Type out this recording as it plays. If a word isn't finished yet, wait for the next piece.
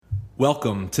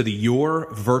Welcome to the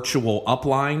Your Virtual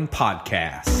Upline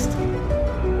podcast.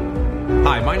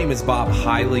 Hi, my name is Bob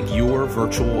Heilig, Your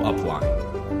Virtual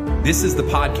Upline. This is the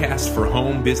podcast for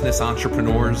home business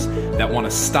entrepreneurs that want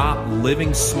to stop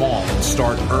living small and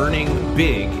start earning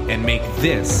big and make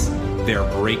this their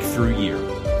breakthrough year.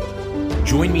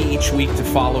 Join me each week to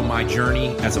follow my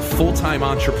journey as a full-time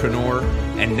entrepreneur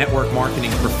and network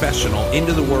marketing professional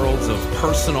into the worlds of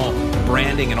personal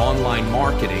branding and online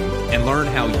marketing, and learn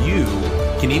how you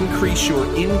can increase your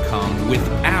income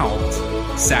without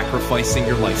sacrificing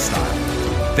your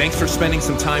lifestyle. Thanks for spending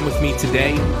some time with me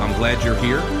today. I'm glad you're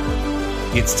here.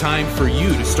 It's time for you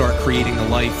to start creating the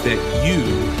life that you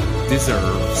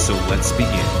deserve. So let's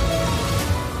begin.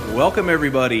 Welcome,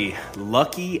 everybody.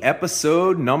 Lucky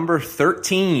episode number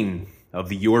 13 of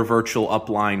the Your Virtual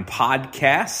Upline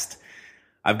podcast.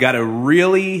 I've got a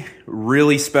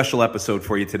really special episode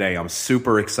for you today. I'm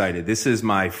super excited. This is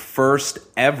my first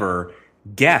ever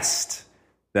guest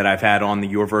that I've had on the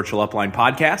Your Virtual Upline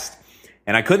podcast,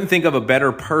 and I couldn't think of a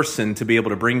better person to be able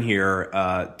to bring here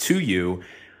to you.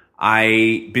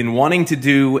 I've been wanting to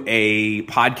do a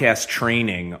podcast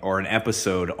training or an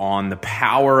episode on the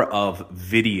power of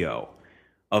video,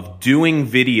 of doing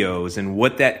videos and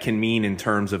what that can mean in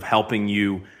terms of helping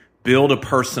you build a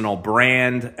personal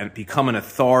brand and become an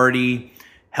authority,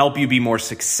 help you be more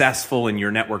successful in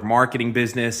your network marketing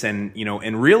business, and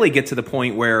really get to the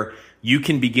point where you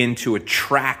can begin to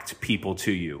attract people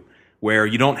to you, where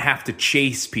you don't have to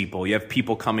chase people. You have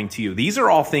people coming to you. These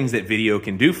are all things that video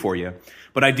can do for you.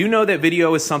 But I do know that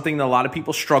video is something that a lot of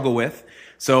people struggle with.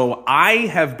 So I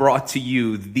have brought to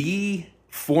you the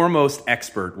foremost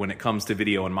expert when it comes to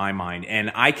video in my mind.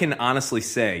 And I can honestly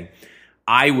say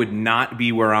I would not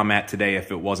be where I'm at today if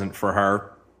it wasn't for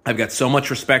her. I've got so much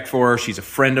respect for her. She's a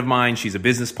friend of mine. She's a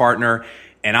business partner.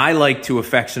 And I like to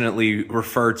affectionately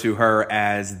refer to her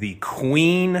as the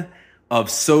queen of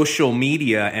social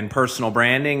media and personal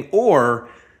branding, or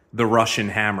the Russian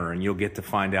hammer, and you'll get to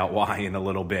find out why in a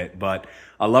little bit. But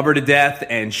I love her to death,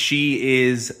 and she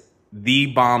is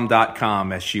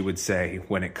thebomb.com, as she would say,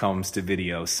 when it comes to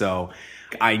video. So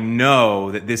I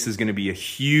know that this is going to be a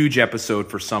huge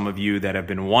episode for some of you that have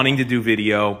been wanting to do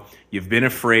video. You've been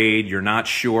afraid. You're not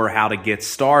sure how to get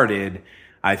started.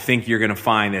 I think you're going to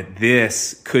find that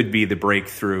this could be the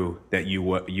breakthrough that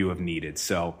you have needed.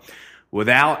 So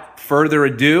without further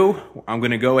ado, I'm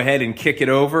going to go ahead and kick it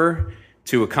over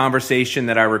to a conversation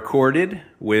that I recorded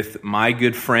with my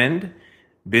good friend,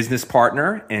 business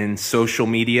partner, and social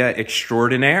media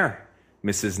extraordinaire,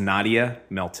 Mrs. Nadia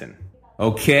Melton.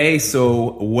 Okay,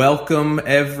 so welcome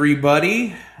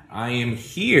everybody. I am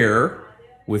here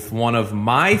with one of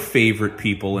my favorite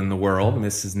people in the world,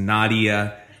 Mrs.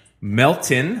 Nadia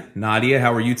Melton. Nadia,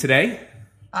 how are you today?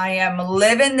 I am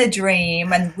living the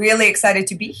dream and really excited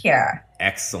to be here.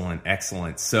 Excellent.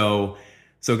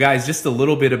 So guys, just a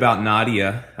little bit about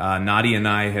Nadia. Nadia and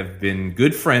I have been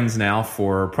good friends now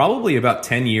for probably about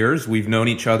 10 years. We've known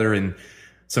each other in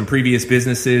some previous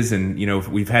businesses, and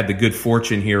we've had the good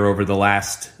fortune here over the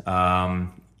last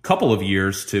couple of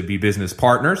years to be business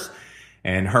partners.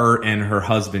 And her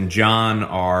husband John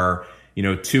are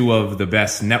two of the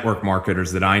best network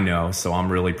marketers that I know. So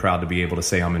I'm really proud to be able to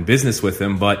say I'm in business with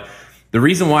them. But the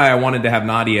reason why I wanted to have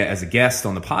Nadia as a guest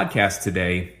on the podcast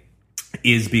today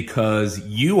is because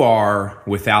you are,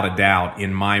 without a doubt,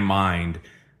 in my mind,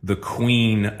 the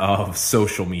queen of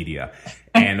social media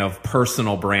and of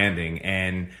personal branding.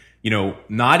 And,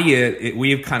 Nadia,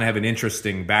 we kind of have an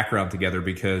interesting background together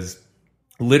because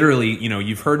literally,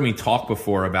 you've heard me talk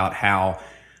before about how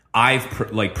I've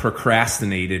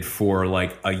procrastinated for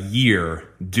like a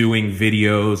year doing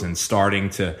videos and starting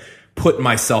to put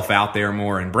myself out there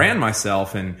more and brand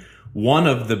myself. And one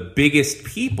of the biggest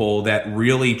people that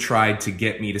really tried to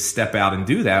get me to step out and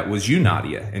do that was you,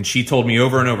 Nadia. And she told me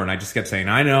over and over, and I just kept saying,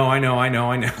 I know.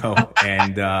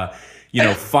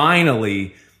 And,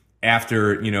 finally,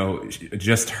 after,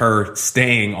 just her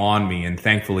staying on me, and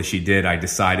thankfully she did, I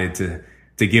decided to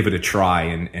give it a try,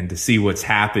 and to see what's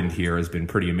happened here has been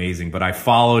pretty amazing. But I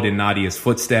followed in Nadia's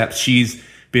footsteps. She's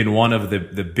been one of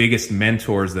the biggest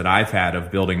mentors that I've had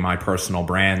of building my personal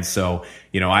brand. So,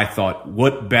 I thought,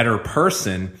 what better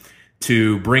person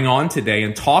to bring on today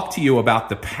and talk to you about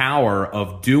the power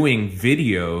of doing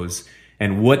videos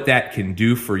and what that can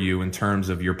do for you in terms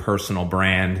of your personal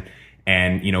brand.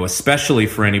 And, especially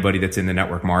for anybody that's in the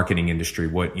network marketing industry,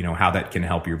 how that can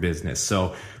help your business.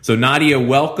 So Nadia,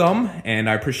 welcome. And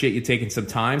I appreciate you taking some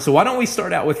time. So why don't we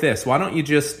start out with this? Why don't you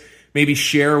just maybe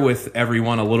share with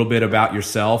everyone a little bit about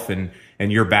yourself and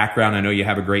your background? I know you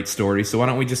have a great story. So why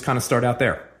don't we just kind of start out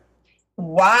there?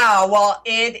 Wow. Well,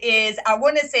 it is, I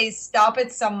want to say stop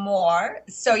it some more.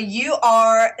 So you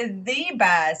are the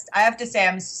best. I have to say,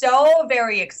 I'm so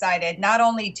very excited not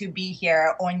only to be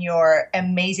here on your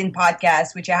amazing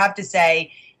podcast, which I have to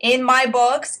say, in my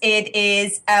books, it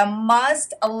is a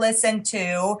must listen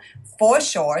to for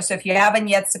sure. So if you haven't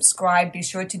yet subscribed, be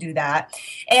sure to do that.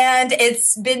 And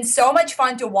it's been so much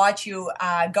fun to watch you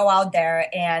go out there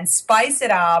and spice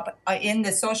it up in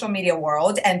the social media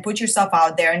world and put yourself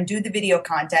out there and do the video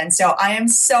content. So I am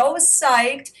so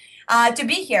psyched to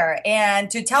be here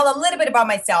and to tell a little bit about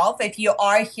myself. If you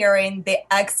are hearing the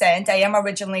accent, I am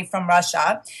originally from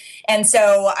Russia. And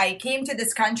so I came to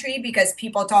this country because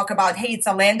people talk about, hey, it's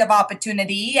a land of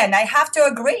opportunity. And I have to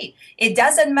agree. It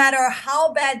doesn't matter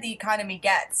how bad the economy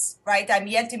gets, right? I'm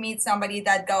yet to meet somebody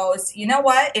that goes, you know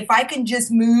what? If I can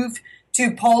just move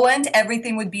to Poland,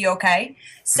 everything would be okay.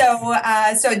 So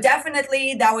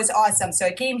definitely that was awesome. So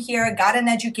I came here, got an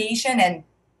education,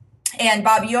 and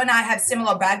Bob, you and I have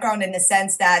similar background in the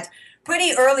sense that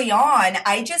pretty early on,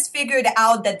 I just figured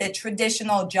out that the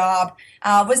traditional job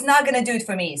was not going to do it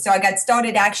for me. So I got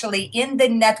started actually in the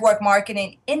network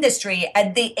marketing industry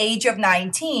at the age of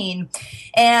 19.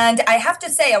 And I have to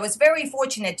say, I was very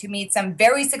fortunate to meet some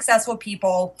very successful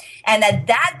people. And at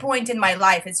that point in my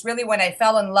life, it's really when I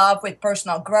fell in love with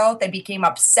personal growth. I became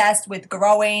obsessed with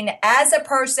growing as a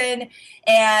person.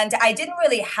 And I didn't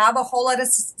really have a whole lot of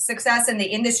success in the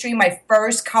industry my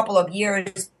first couple of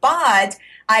years, but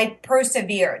I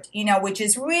persevered, which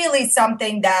is really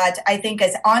something that I think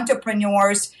as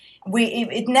entrepreneurs,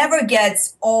 it never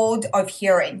gets old of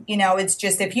hearing. It's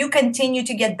just if you continue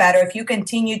to get better, if you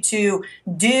continue to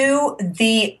do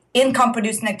the income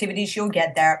producing activities, you'll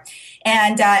get there.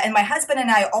 And my husband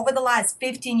and I, over the last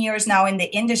 15 years now in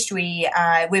the industry,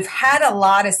 we've had a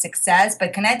lot of success.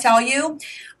 But can I tell you,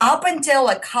 up until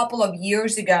a couple of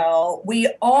years ago, we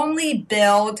only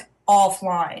built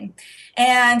offline.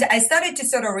 And I started to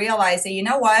sort of realize that, you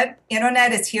know what,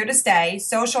 internet is here to stay.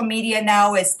 Social media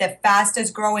now is the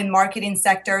fastest growing marketing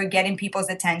sector, getting people's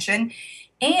attention.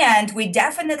 And we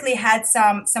definitely had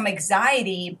some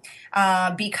anxiety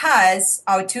because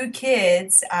our two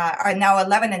kids are now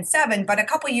 11 and 7. But a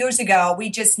couple years ago, we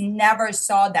just never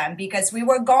saw them because we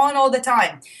were gone all the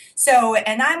time. So,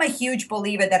 and I'm a huge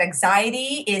believer that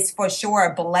anxiety is for sure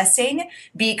a blessing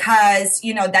because,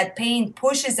 that pain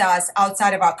pushes us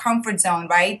outside of our comfort zone,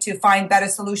 right? To find better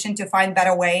solutions, to find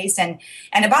better ways. And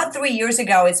about 3 years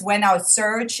ago is when our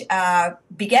search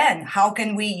began. How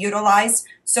can we utilize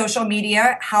social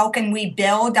media? How can we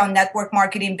build our network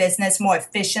marketing business more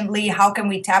efficiently? How can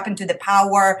we tap into the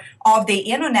power of the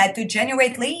internet to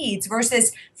generate leads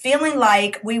versus feeling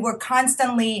like we were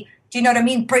constantly,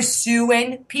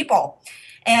 pursuing people?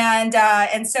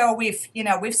 And so we've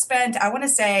spent, I want to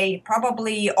say,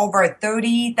 probably over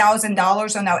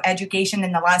 $30,000 on our education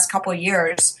in the last couple of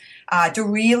years to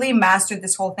really master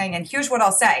this whole thing. And here's what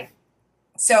I'll say.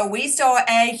 So we saw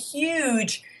a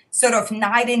huge sort of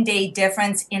night and day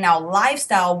difference in our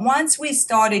lifestyle once we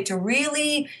started to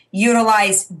really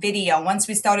utilize video, once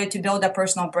we started to build a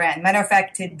personal brand. Matter of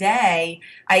fact, today,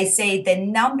 I say the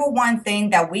number one thing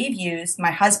that we've used,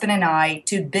 my husband and I,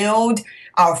 to build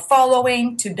our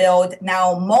following, to build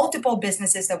now multiple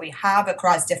businesses that we have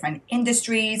across different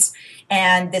industries,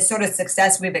 and the sort of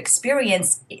success we've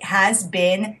experienced has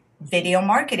been video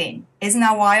marketing. Isn't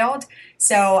that wild?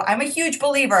 So I'm a huge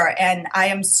believer, and I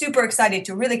am super excited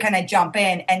to really kind of jump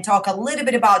in and talk a little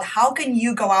bit about how can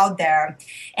you go out there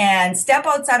and step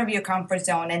outside of your comfort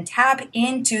zone and tap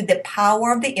into the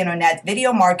power of the internet,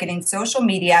 video marketing, social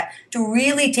media to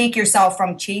really take yourself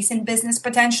from chasing business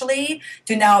potentially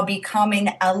to now becoming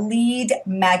a lead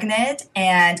magnet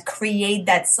and create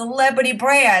that celebrity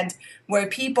brand where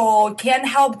people can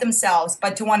help themselves,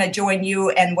 but to want to join you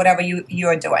and whatever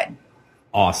you're doing.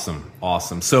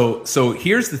 Awesome. So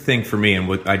here's the thing for me, and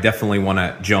what I definitely want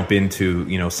to jump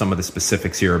into, some of the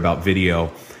specifics here about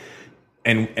video.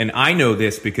 And I know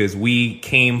this because we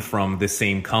came from the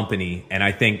same company. And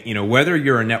I think, whether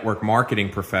you're a network marketing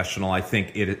professional, I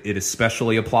think it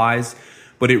especially applies.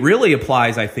 But it really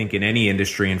applies, I think, in any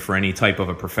industry and for any type of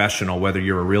a professional, whether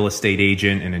you're a real estate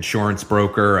agent, an insurance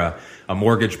broker, a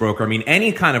mortgage broker. I mean,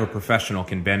 any kind of a professional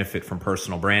can benefit from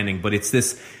personal branding. But it's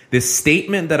this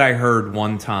statement that I heard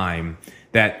one time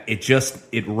that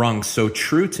it rung so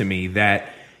true to me that,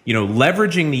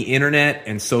 leveraging the internet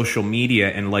and social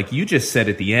media, and like you just said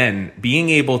at the end, being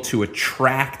able to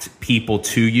attract people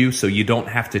to you so you don't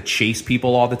have to chase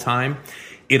people all the time,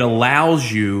 it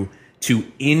allows you to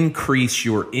increase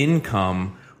your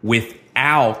income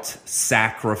without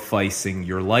sacrificing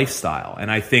your lifestyle.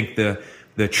 And I think the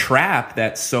the trap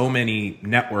that so many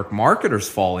network marketers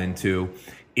fall into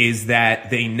is that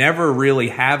they never really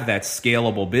have that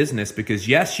scalable business, because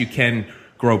yes, you can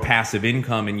grow passive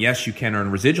income and yes, you can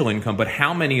earn residual income, but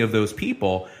how many of those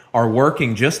people are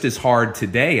working just as hard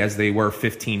today as they were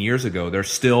 15 years ago? They're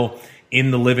still in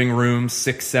the living room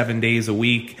 6-7 days a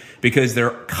week because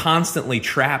they're constantly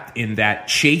trapped in that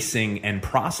chasing and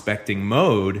prospecting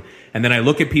mode. And then I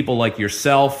look at people like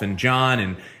yourself and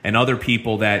John and other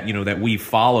people that, that we've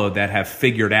followed that have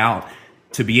figured out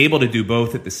to be able to do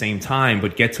both at the same time,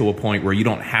 but get to a point where you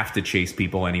don't have to chase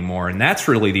people anymore. And that's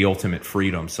really the ultimate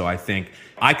freedom. So I think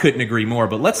I couldn't agree more,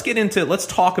 but let's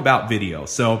talk about video.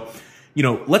 So,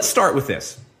 let's start with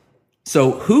this.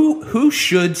 So who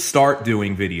should start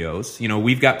doing videos?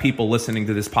 We've got people listening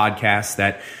to this podcast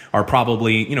that are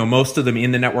probably, most of them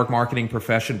in the network marketing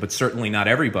profession, but certainly not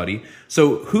everybody.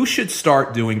 So who should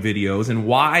start doing videos, and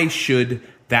why should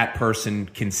that person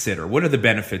consider? What are the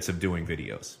benefits of doing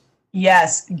videos?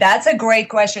 Yes, that's a great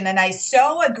question. And I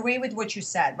so agree with what you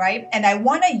said, right? And I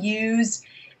want to use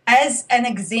as an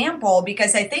example,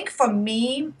 because I think for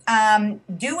me,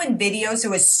 doing videos, it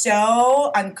was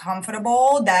so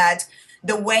uncomfortable that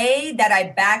the way that I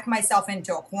backed myself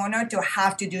into a corner to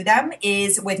have to do them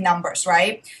is with numbers,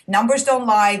 right? Numbers don't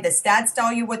lie. The stats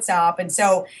tell you what's up. And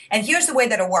here's the way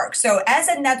that it works. So as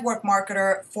a network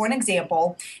marketer, for an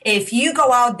example, if you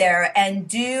go out there and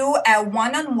do a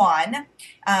one-on-one,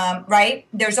 right,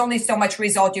 there's only so much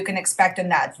result you can expect on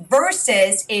that.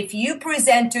 Versus if you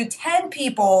present to 10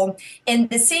 people in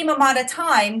the same amount of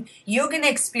time, you're going to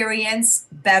experience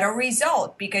better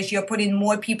result because you're putting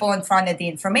more people in front of the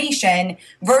information.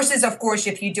 Versus, of course,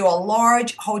 if you do a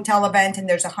large hotel event and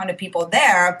there's 100 people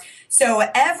there. So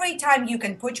every time you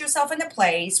can put yourself in a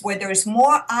place where there's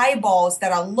more eyeballs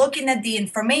that are looking at the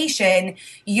information,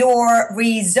 your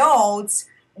results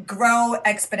grow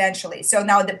exponentially. So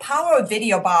now the power of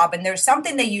video, Bob, and there's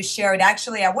something that you shared,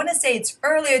 actually, I want to say it's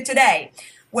earlier today,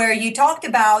 where you talked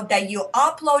about that you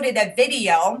uploaded a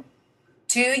video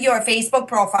to your Facebook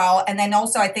profile, and then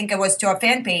also I think it was to a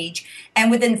fan page,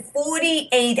 and within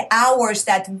 48 hours,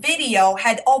 that video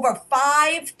had over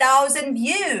 5,000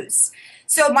 views.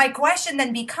 So my question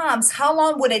then becomes, how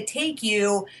long would it take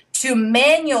you to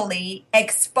manually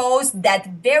expose that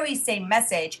very same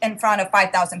message in front of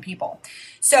 5,000 people?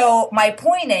 So my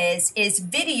point is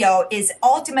video is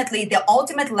ultimately the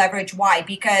ultimate leverage. Why?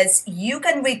 Because you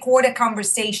can record a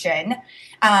conversation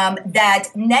that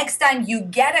next time you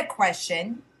get a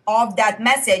question of that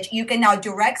message, you can now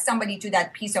direct somebody to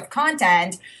that piece of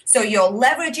content. So you're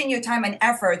leveraging your time and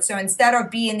effort. So instead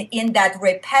of being in that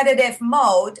repetitive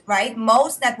mode, right?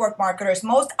 Most network marketers,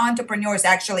 most entrepreneurs,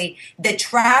 actually, the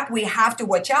trap we have to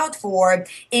watch out for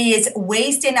is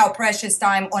wasting our precious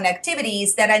time on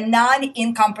activities that are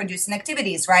non-income producing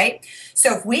activities, right?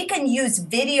 So if we can use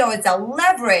video as a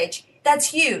leverage, that's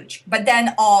huge. But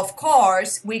then, of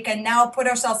course, we can now put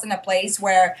ourselves in a place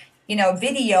where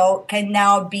video can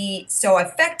now be so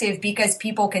effective because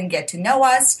people can get to know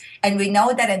us. And we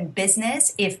know that in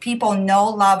business, if people know,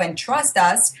 love, and trust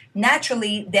us,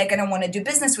 naturally, they're going to want to do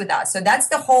business with us. So that's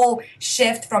the whole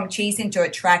shift from chasing to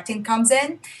attracting comes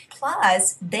in.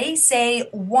 Plus, they say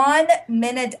 1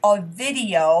 minute of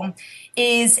video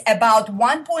is about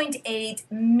 1.8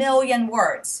 million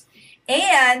words.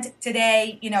 And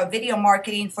today, video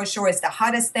marketing for sure is the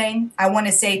hottest thing. I want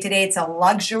to say today it's a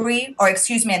luxury, a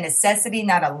necessity,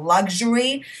 not a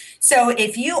luxury. So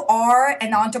if you are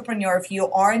an entrepreneur, if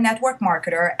you are a network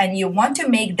marketer and you want to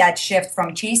make that shift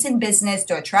from chasing business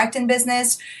to attracting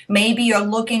business, maybe you're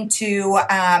looking to,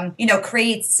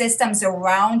 create systems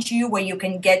around you where you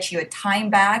can get your time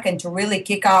back and to really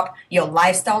kick up your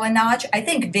lifestyle a notch. I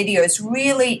think video is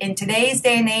really, in today's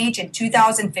day and age, in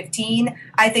 2015,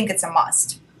 I think it's a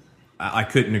must. I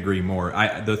couldn't agree more.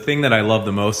 The thing that I love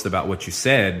the most about what you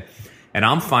said, and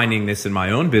I'm finding this in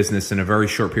my own business in a very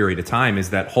short period of time, is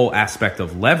that whole aspect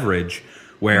of leverage,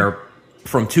 where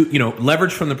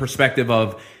leverage from the perspective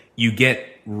of you get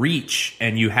reach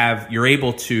and you're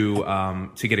able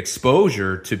to get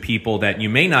exposure to people that you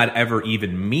may not ever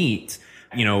even meet,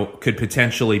 could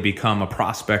potentially become a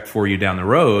prospect for you down the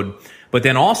road. But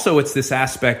then also it's this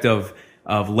aspect of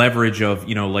leverage of,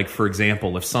 like, for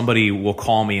example, if somebody will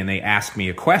call me and they ask me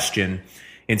a question,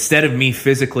 instead of me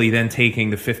physically then taking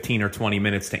the 15 or 20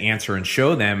 minutes to answer and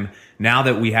show them, now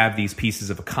that we have these pieces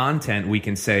of content, we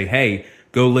can say, hey,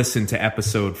 go listen to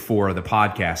episode 4 of the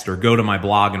podcast, or go to my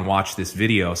blog and watch this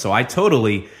video. So I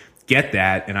totally get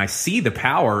that. And I see the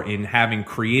power in having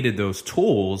created those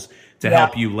tools to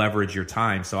help you leverage your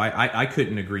time. So I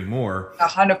couldn't agree more.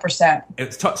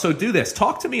 100%. So do this.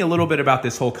 Talk to me a little bit about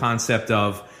this whole concept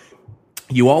of,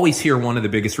 you always hear one of the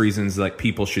biggest reasons like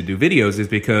people should do videos is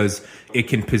because it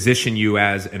can position you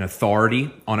as an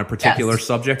authority on a particular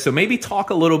subject. So maybe talk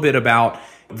a little bit about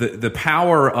the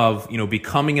power of,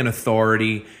 becoming an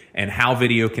authority and how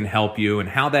video can help you and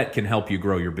how that can help you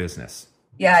grow your business.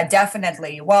 Yeah,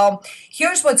 definitely. Well,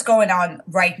 here's what's going on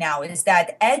right now is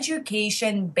that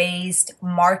education-based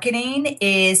marketing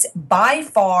is by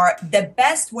far the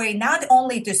best way not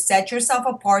only to set yourself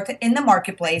apart in the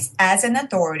marketplace as an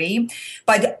authority,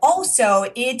 but also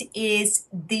it is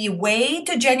the way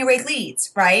to generate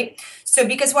leads, right? So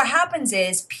because what happens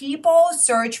is people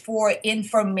search for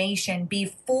information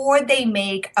before they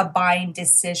make a buying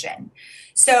decision.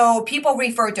 So people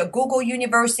refer to Google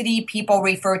University, people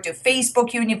refer to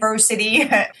Facebook University,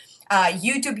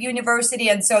 YouTube University.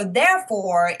 And so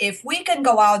therefore, if we can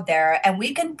go out there and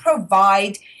we can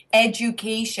provide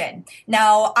education.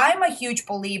 Now, I'm a huge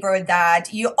believer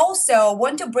that you also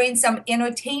want to bring some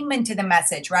entertainment to the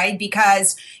message, right?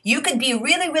 Because you could be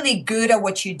really, really good at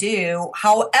what you do.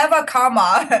 However,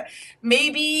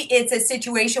 maybe it's a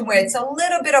situation where it's a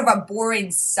little bit of a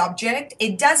boring subject.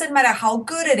 It doesn't matter how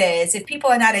good it is. If people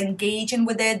are not engaging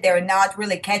with it, they're not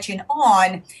really catching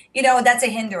on, that's a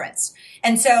hindrance.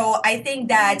 And so I think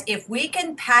that if we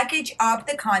can package up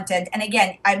the content, and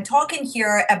again, I'm talking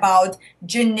here about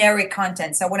generic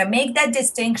content. So I want to make that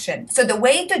distinction. So the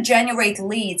way to generate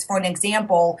leads, for an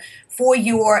example, for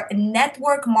your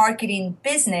network marketing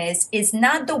business is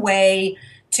not the way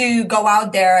to go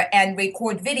out there and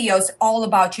record videos all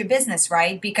about your business,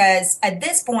 right? Because at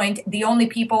this point, the only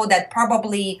people that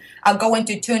probably are going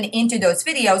to tune into those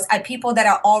videos are people that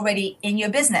are already in your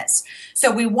business.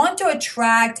 So we want to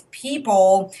attract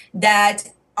people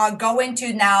that are going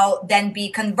to now then be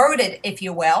converted, if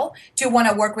you will, to want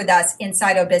to work with us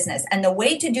inside our business. And the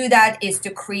way to do that is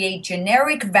to create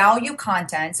generic value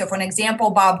content. So for an example,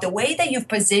 Bob, the way that you've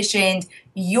positioned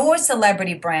your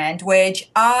celebrity brand, which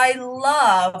I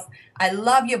love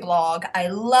your blog. I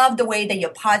love the way that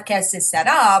your podcast is set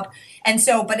up. And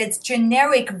so, but it's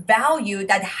generic value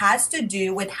that has to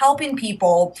do with helping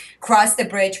people cross the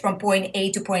bridge from point A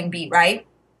to point B, right?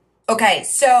 Okay,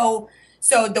 so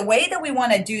the way that we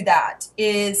want to do that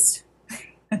is,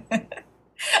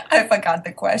 I forgot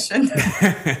the question.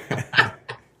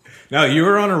 No, you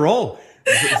were on a roll.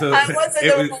 So I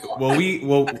wasn't on a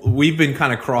roll. We've been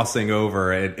kind of crossing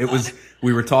over.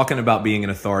 We were talking about being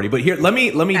an authority, but here, let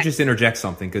me just interject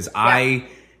something because I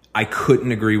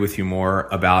couldn't agree with you more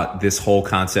about this whole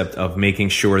concept of making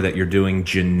sure that you're doing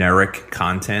generic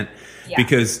content. Yeah.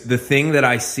 Because the thing that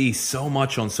I see so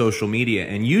much on social media,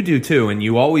 and you do too, and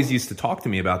you always used to talk to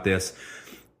me about this,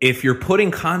 if you're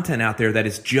putting content out there that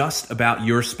is just about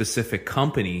your specific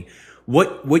company,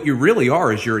 what you really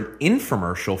are is you're an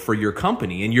infomercial for your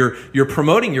company, and you're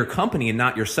promoting your company and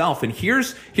not yourself. And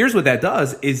here's what that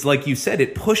does is, like you said,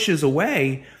 it pushes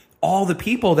away all the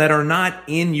people that are not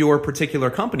in your particular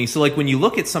company. So like when you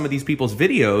look at some of these people's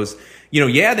videos,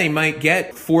 they might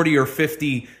get 40 or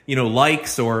 50,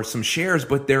 likes or some shares,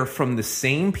 but they're from the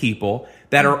same people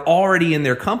that are already in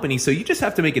their company. So you just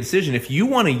have to make a decision. If you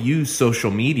want to use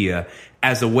social media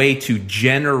as a way to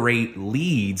generate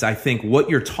leads, I think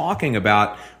what you're talking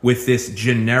about with this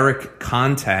generic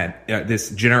content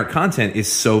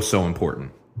is so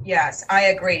important. Yes, I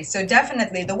agree. So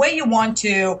definitely the way you want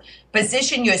to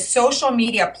position your social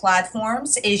media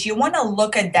platforms is you want to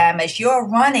look at them as you're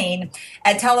running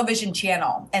a television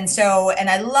channel. And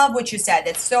I love what you said.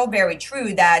 It's so very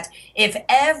true that if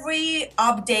every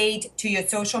update to your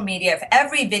social media, if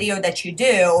every video that you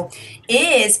do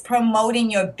is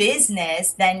promoting your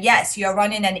business, then yes, you're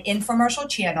running an infomercial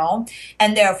channel.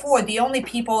 And therefore, the only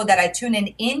people that are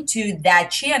tuning into that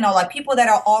channel are people that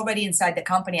are already inside the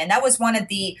company. And that was one of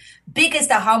the biggest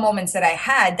aha moments that I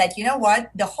had, that,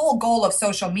 the whole goal of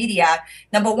social media,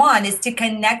 number one, is to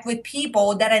connect with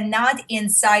people that are not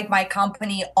inside my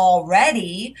company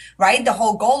already, right? The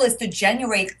whole goal is to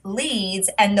generate leads.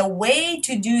 And the way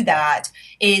to do that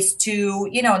is to,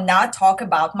 not talk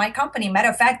about my company. Matter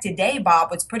of fact, today,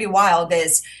 Bob, what's pretty wild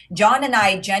is John and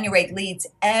I generate leads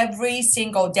every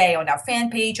single day on our fan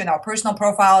page, on our personal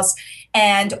profiles.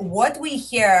 And what we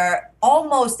hear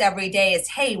almost every day is,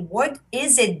 hey, what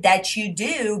is it that you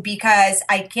do? Because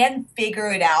I can't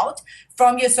figure it out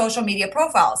from your social media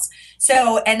profiles.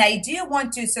 So, and I do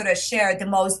want to sort of share the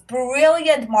most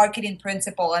brilliant marketing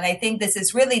principle. And I think this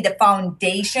is really the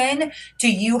foundation to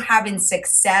you having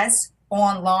success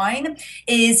online,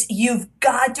 is you've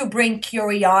got to bring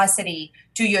curiosity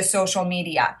to to your social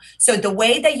media. So the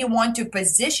way that you want to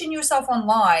position yourself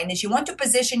online is you want to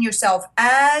position yourself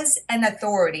as an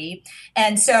authority.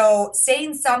 And so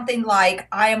saying something like,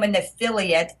 I am an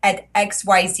affiliate at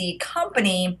XYZ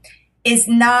company is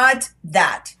not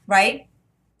that, right?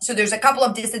 So there's a couple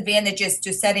of disadvantages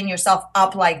to setting yourself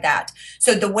up like that.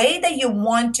 So the way that you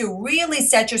want to really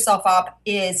set yourself up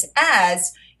is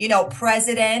as,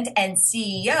 president and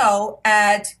CEO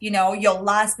at, your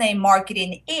Last Name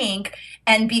Marketing Inc.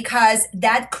 And because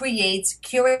that creates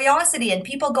curiosity and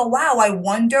people go, wow, I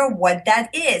wonder what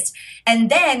that is. And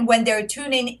then when they're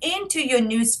tuning into your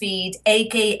newsfeed,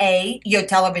 AKA your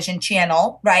television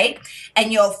channel, right?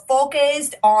 And you're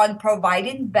focused on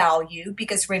providing value,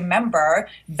 because remember,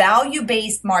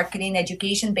 value-based marketing,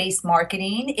 education-based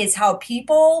marketing is how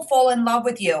people fall in love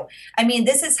with you. I mean,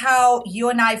 this is how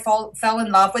you and I fell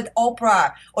in love with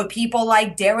Oprah, or people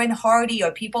like Darren Hardy,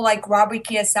 or people like Robert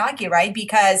Kiyosaki, right?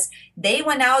 Because they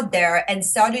went out there and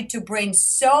started to bring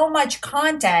so much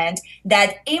content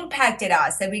that impacted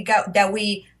us,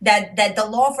 that the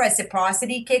law of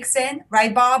reciprocity kicks in,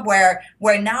 right, Bob?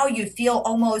 Where now you feel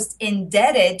almost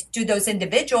indebted to those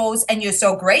individuals, and you're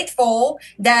so grateful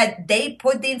that they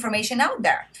put the information out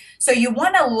there. So you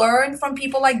want to learn from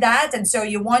people like that, and so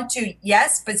you want to,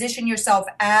 yes, position yourself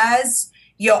as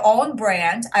your own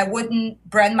brand. I wouldn't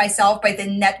brand myself by the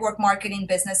network marketing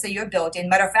business that you're building.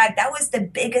 Matter of fact, that was the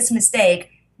biggest mistake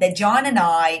that John and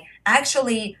I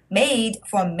actually made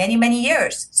for many, many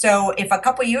years. So if a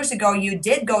couple of years ago you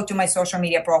did go to my social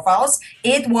media profiles,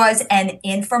 it was an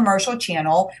infomercial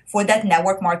channel for that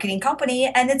network marketing company,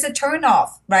 and it's a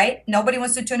turnoff, right? Nobody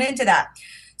wants to tune into that.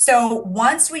 So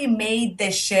once we made the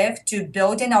shift to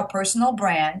building our personal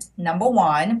brand, number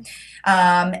one,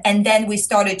 and then we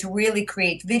started to really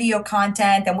create video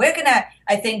content. And we're going to,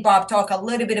 I think, Bob, talk a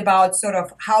little bit about sort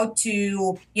of how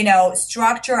to,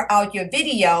 structure out your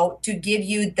video to give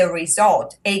you the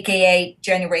result, AKA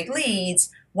generate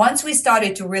leads. Once we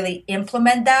started to really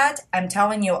implement that, I'm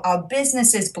telling you, our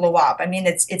businesses blew up. I mean,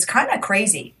 it's kind of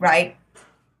crazy, right?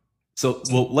 So,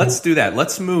 well, let's do that.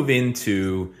 Let's move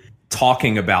into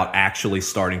talking about actually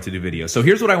starting to do video. So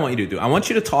here's what I want you to do. I want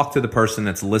you to talk to the person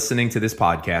that's listening to this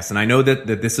podcast. And I know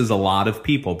that this is a lot of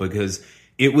people, because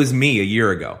it was me a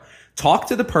year ago. Talk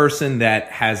to the person that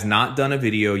has not done a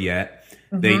video yet.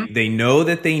 Mm-hmm. They know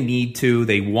that they need to,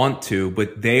 they want to,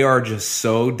 but they are just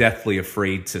so deathly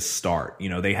afraid to start.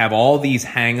 They have all these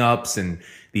hangups and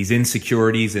these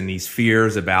insecurities and these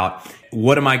fears about,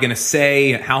 what am I going to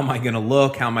say? How am I going to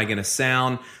look? How am I going to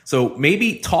sound? So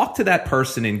maybe talk to that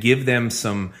person and give them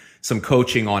some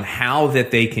coaching on how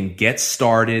that they can get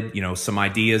started, some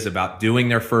ideas about doing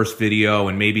their first video,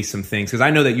 and maybe some things, because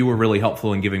I know that you were really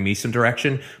helpful in giving me some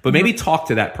direction, but maybe talk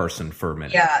to that person for a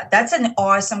minute. Yeah, that's an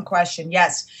awesome question.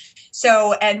 Yes.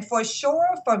 So, and for sure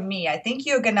for me, I think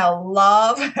you're going to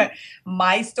love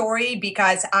my story,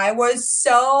 because I was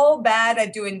so bad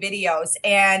at doing videos,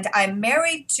 and I'm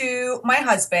married to my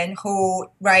husband who,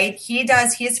 right, he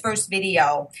does his first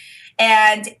video,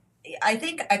 and I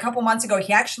think a couple months ago,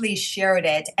 he actually shared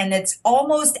it, and it's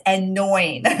almost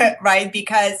annoying, right?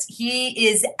 Because he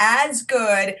is as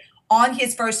good on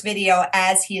his first video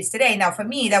as he is today. Now, for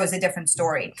me, that was a different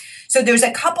story. So there's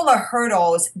a couple of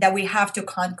hurdles that we have to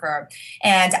conquer.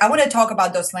 And I want to talk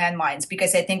about those landmines,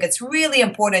 because I think it's really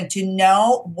important to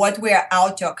know what we're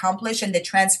out to accomplish and the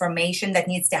transformation that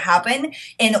needs to happen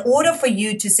in order for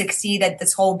you to succeed at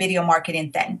this whole video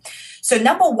marketing thing. So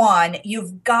number one,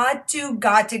 you've got to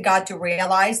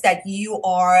realize that you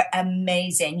are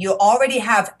amazing. You already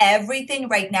have everything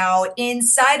right now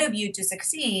inside of you to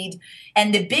succeed.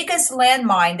 And the biggest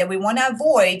landmine that we want to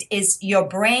avoid is your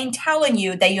brain telling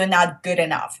you that you're not good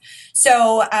enough.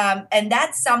 So, and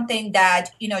that's something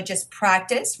that, just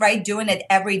practice, right? Doing it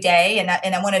every day. And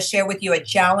I want to share with you a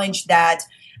challenge that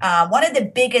one of the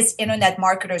biggest internet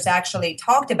marketers actually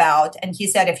talked about. And he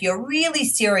said, if you're really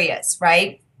serious,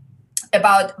 right,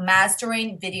 about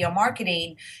mastering video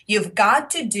marketing, you've got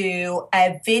to do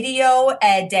a video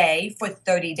a day for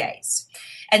 30 days.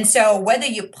 And so whether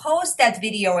you post that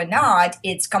video or not,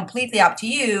 it's completely up to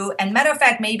you. And matter of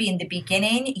fact, maybe in the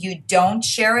beginning, you don't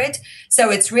share it. So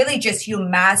it's really just you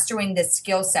mastering the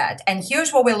skill set. And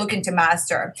here's what we're looking to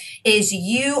master is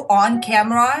you on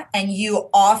camera and you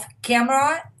off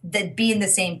camera that being the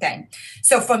same thing.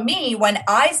 So for me, when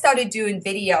I started doing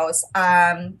videos,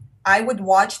 I would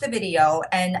watch the video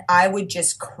and I would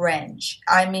just cringe.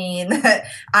 I mean,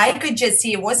 I could just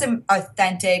see it wasn't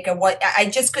authentic, and what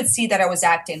I just could see that I was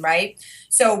acting, right?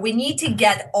 So we need to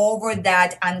get over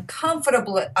that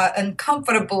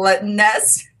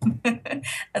uncomfortableness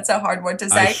That's a hard word to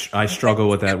say. I struggle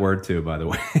with that word too, by the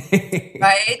way.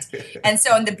 Right? And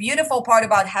so, and the beautiful part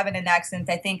about having an accent,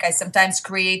 I think I sometimes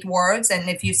create words, and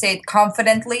if you say it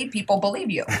confidently, people believe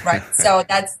you, right? So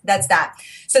that's that.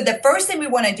 So the first thing we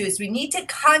want to do is we need to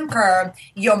conquer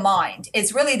your mind.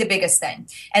 It's really the biggest thing.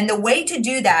 And the way to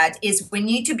do that is we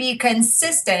need to be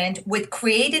consistent with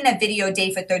creating a video a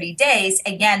day for 30 days.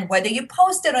 Again, whether you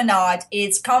post it or not,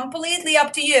 it's completely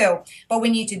up to you, but we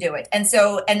need to do it. And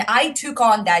so, and I took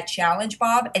on that challenge,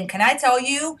 Bob. And can I tell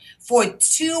you, for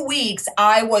 2 weeks,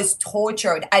 I was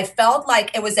tortured. I felt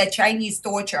like it was a Chinese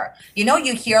torture. You know,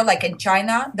 you hear like in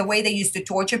China, the way they used to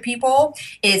torture people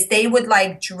is they would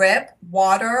like drip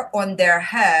water on their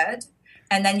head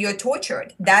and then you're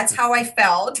tortured. That's how I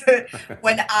felt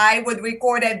when I would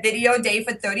record a video a day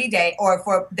for 30 days or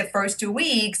for the first 2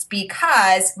 weeks,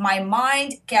 because my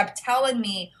mind kept telling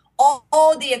me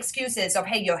all the excuses of,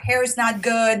 hey, your hair is not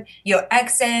good, your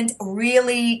accent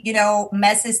really, you know,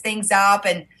 messes things up.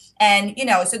 And, you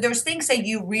know, so there's things that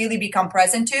you really become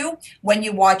present to when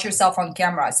you watch yourself on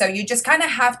camera. So you just kind of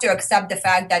have to accept the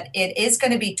fact that it is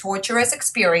going to be torturous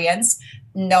experience,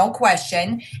 no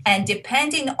question. And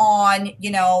depending on, you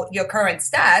know, your current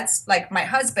stats, like my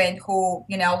husband, who,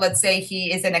 you know, let's say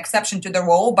he is an exception to the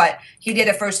rule, but he did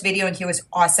a first video and he was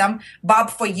awesome. Bob,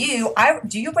 for you,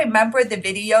 do you remember the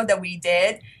video that we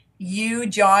did? You,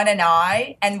 John, and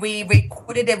I, and we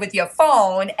recorded it with your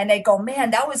phone, and I go, man,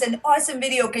 that was an awesome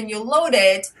video. Can you load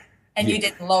it? And you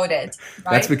didn't load it.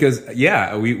 Right? That's because,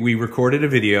 we recorded a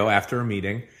video after a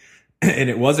meeting, and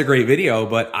it was a great video,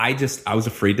 but I was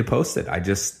afraid to post it.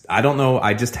 I don't know.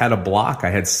 I just had a block.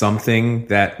 I had something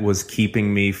that was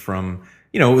keeping me from,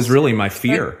 you know, it was really my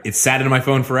fear. It sat in my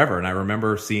phone forever. And I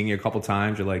remember seeing you a couple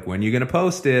times. You're like, when are you going to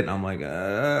post it? And I'm like,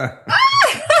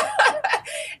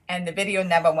 And the video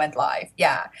never went live.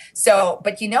 Yeah. So,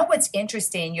 but you know what's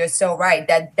interesting? You're so right.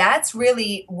 That's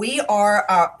really, we are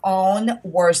our own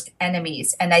worst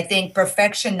enemies. And I think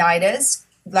perfectionitis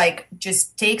like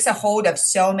just takes a hold of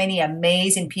so many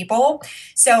amazing people.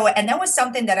 So, and that was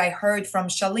something that I heard from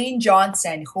Chalene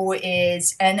Johnson, who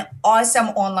is an awesome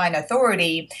online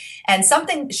authority. And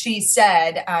something she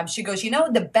said, she goes, you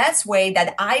know, the best way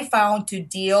that I found to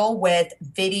deal with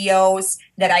videos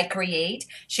that I create,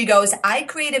 she goes, I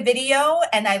create a video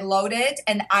and I load it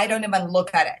and I don't even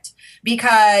look at it.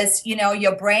 Because, you know,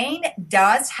 your brain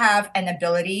does have an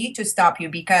ability to stop you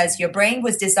because your brain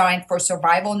was designed for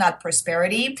survival, not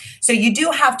prosperity. So you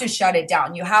do have to shut it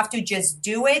down. You have to just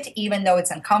do it, even though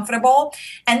it's uncomfortable.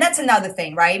 And that's another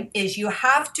thing, right? Is you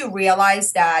have to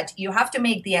realize that you have to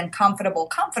make the uncomfortable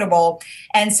comfortable.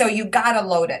 And so you got to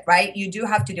load it, right? You do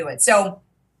have to do it. So,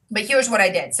 but here's what I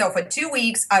did. So for 2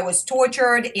 weeks, I was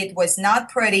tortured. It was not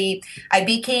pretty. I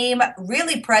became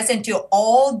really present to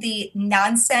all the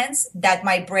nonsense that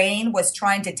my brain was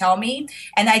trying to tell me.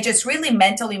 And I just really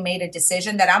mentally made a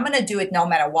decision that I'm going to do it no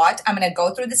matter what. I'm going to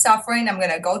go through the suffering. I'm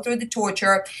going to go through the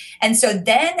torture. And so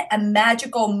then a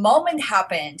magical moment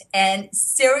happened. And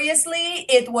seriously,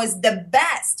 it was the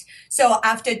best. So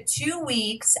after 2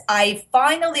 weeks, I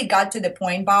finally got to the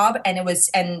point, Bob, and it was,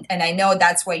 and I know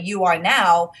that's where you are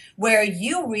now, where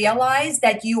you realize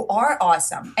that you are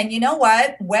awesome. And you know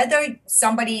what? Whether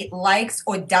somebody likes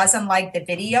or doesn't like the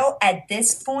video at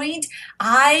this point,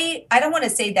 I don't want to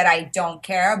say that I don't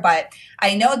care, but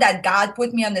I know that God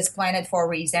put me on this planet for a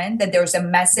reason, that there's a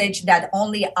message that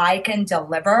only I can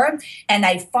deliver. And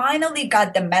I finally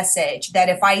got the message that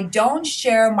if I don't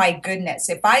share my goodness,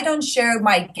 if I don't share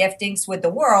my giftings with the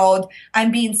world,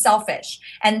 I'm being selfish.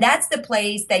 And that's the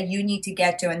place that you need to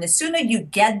get to. And the sooner you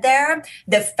get there,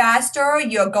 the faster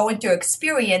you're going to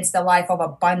experience the life of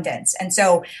abundance. And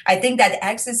so I think that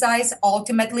exercise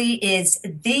ultimately is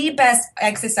the best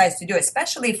exercise to do,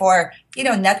 especially for, you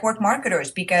know, network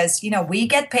marketers, because, you know, we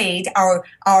get paid, our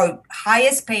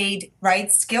highest paid,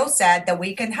 right, skill set that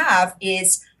we can have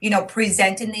is, you know,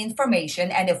 presenting the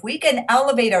information. And if we can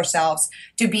elevate ourselves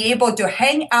to be able to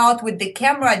hang out with the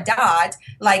camera dot,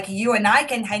 like you and I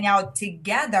can hang out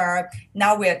together,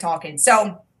 now we're talking.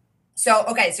 So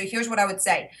okay, so here's what I would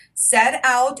say. Set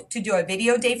out to do a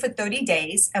video day for 30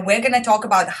 days, and we're going to talk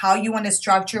about how you want to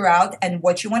structure out and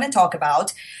what you want to talk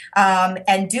about,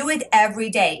 and do it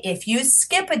every day. If you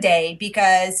skip a day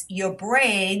because your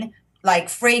brain like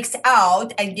freaks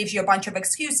out and gives you a bunch of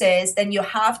excuses, then you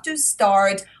have to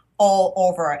start all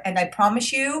over. And I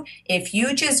promise you, if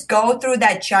you just go through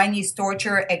that Chinese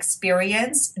torture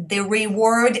experience, the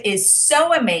reward is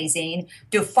so amazing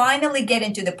to finally get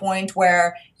into the point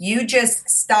where you just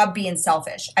stop being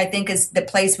selfish. I think is the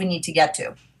place we need to get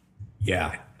to.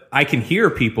 Yeah. I can hear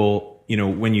people, you know,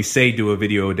 when you say do a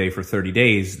video a day for 30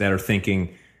 days that are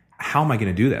thinking, how am I going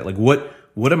to do that? Like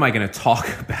what am I going to talk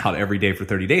about every day for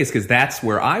 30 days? Because that's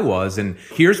where I was. And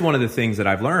here's one of the things that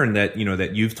I've learned that,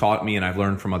 that you've taught me and I've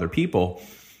learned from other people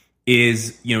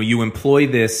is, you employ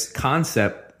this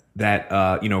concept that,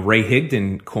 Ray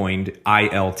Higdon coined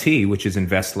ILT, which is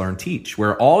invest, learn, teach,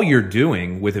 where all you're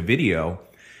doing with a video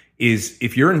is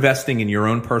if you're investing in your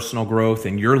own personal growth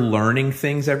and you're learning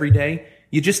things every day,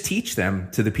 you just teach them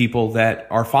to the people that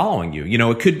are following you.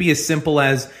 It could be as simple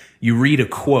as you read a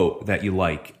quote that you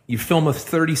like. You film a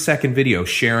 30-second video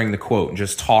sharing the quote and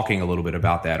just talking a little bit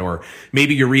about that. Or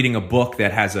maybe you're reading a book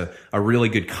that has a really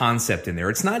good concept in there.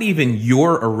 It's not even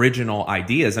your original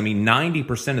ideas. I mean,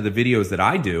 90% of the videos that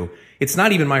I do, it's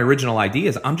not even my original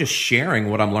ideas. I'm just sharing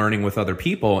what I'm learning with other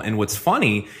people. And what's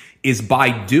funny is by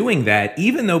doing that,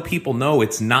 even though people know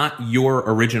it's not your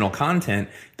original content,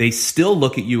 they still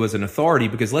look at you as an authority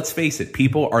because let's face it,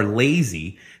 people are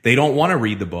lazy. They don't want to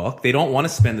read the book. They don't want to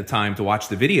spend the time to watch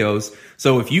the videos.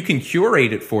 So if you can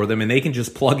curate it for them and they can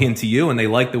just plug into you and they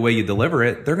like the way you deliver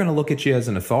it, they're going to look at you as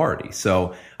an authority.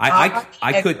 So I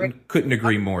couldn't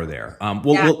agree more there.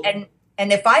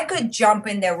 And if I could jump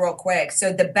in there real quick.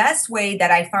 So the best way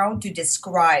that I found to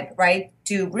describe, right,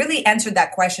 to really answer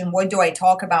that question, what do I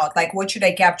talk about? Like, what should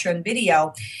I capture in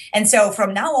video? And so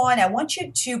from now on, I want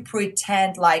you to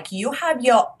pretend like you have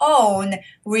your own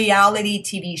reality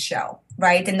TV show,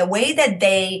 right? And the way that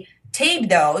they tape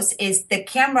those is the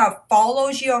camera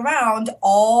follows you around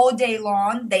all day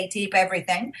long. They tape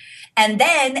everything. And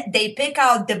then they pick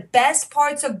out the best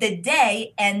parts of the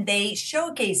day and they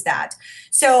showcase that.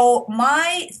 So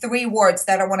my 3 words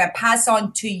that I want to pass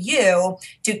on to you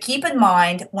to keep in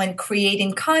mind when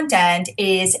creating content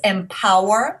is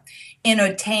empower,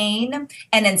 entertain,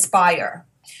 and inspire.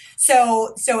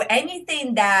 So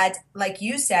anything that, like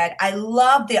you said, I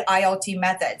love the ILT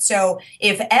method. So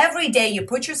if every day you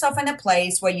put yourself in a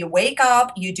place where you wake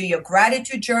up, you do your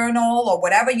gratitude journal or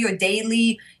whatever your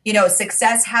daily,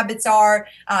 success habits are,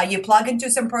 you plug into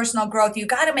some personal growth, you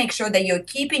got to make sure that you're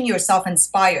keeping yourself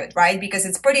inspired, right? Because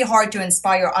it's pretty hard to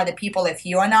inspire other people if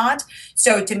you are not.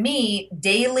 So to me,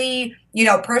 daily,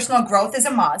 personal growth is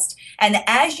a must. And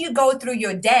as you go through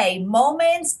your day,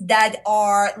 moments that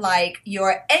are like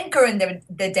your anchor in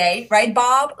the day, right,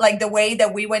 Bob? Like the way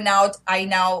that we went out, I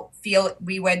now feel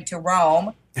we went to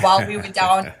Rome. While we were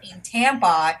down in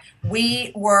Tampa,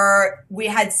 we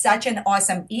had such an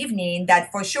awesome evening that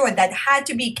for sure that had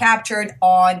to be captured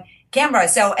on camera.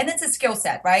 So, and it's a skill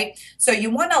set, right? So you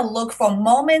want to look for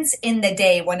moments in the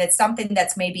day when it's something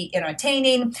that's maybe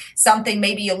entertaining, something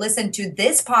maybe you listen to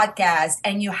this podcast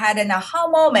and you had an aha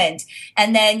moment,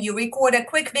 and then you record a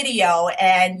quick video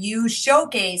and you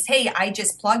showcase, hey, I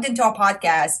just plugged into a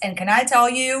podcast and can I tell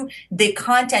you the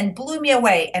content blew me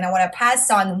away. And I want to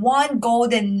pass on one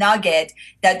golden nugget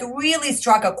that really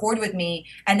struck a chord with me.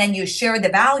 And then you share the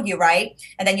value, right?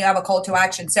 And then you have a call to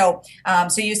action. So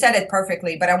you said it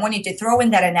perfectly, but I want you to throw in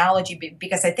that analogy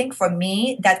because I think for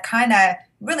me that kind of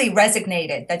really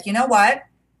resonated that,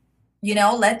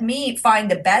 let me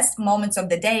find the best moments of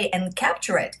the day and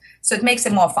capture it. So it makes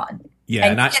it more fun. Yeah,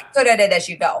 and get good at it as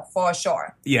you go, for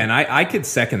sure. Yeah, and I could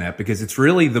second that because it's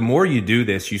really the more you do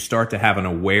this, you start to have an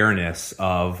awareness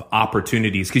of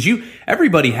opportunities because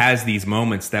everybody has these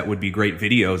moments that would be great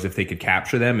videos if they could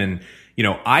capture them. And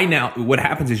what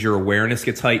happens is your awareness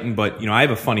gets heightened, but I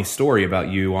have a funny story about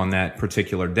you on that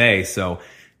particular day. So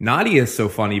Nadia is so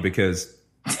funny because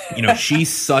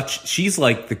she's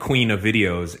like the queen of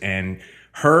videos, and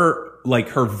her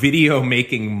video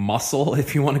making muscle,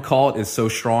 if you want to call it, is so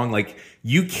strong. Like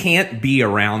you can't be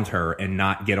around her and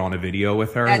not get on a video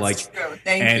with her. That's true.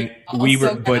 Thank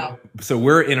you. So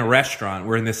we're in a restaurant.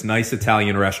 We're in this nice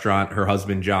Italian restaurant. Her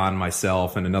husband John,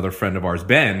 myself, and another friend of ours,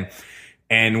 Ben.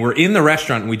 And we're in the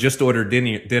restaurant and we just ordered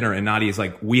dinner and Nadia's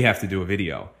like, we have to do a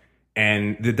video.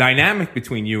 And the dynamic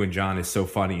between you and John is so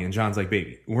funny. And John's like,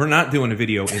 baby, we're not doing a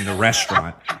video in the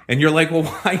restaurant. And you're like, well,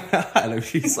 why not? And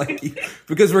she's like,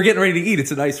 because we're getting ready to eat.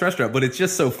 It's a nice restaurant. But it's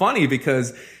just so funny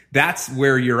because that's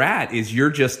where you're at is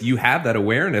you have that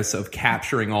awareness of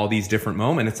capturing all these different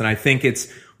moments. And I think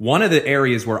it's one of the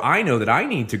areas where I know that I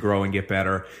need to grow and get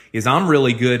better is I'm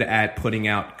really good at putting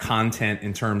out content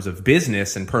in terms of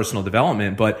business and personal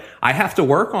development, but I have to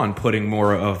work on putting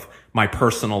more of my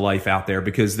personal life out there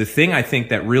because the thing I think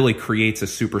that really creates a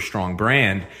super strong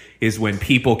brand is when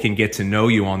people can get to know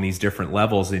you on these different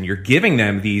levels and you're giving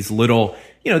them these little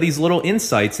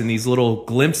insights and these little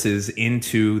glimpses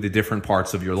into the different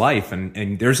parts of your life.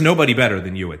 And there's nobody better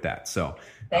than you at that. So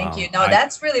Thank you. No,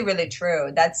 that's really, really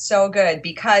true. That's so good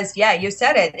because, yeah, you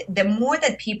said it. The more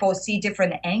that people see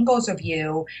different angles of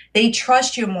you, they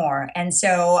trust you more. And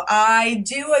so I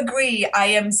do agree. I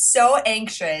am so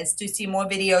anxious to see more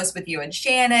videos with you and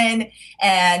Shannon.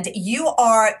 And you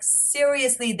are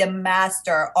seriously the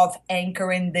master of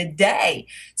anchoring the day.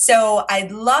 So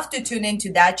I'd love to tune into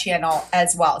that channel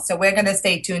as well. So we're going to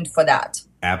stay tuned for that.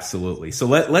 Absolutely. So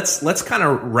let's kind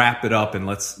of wrap it up and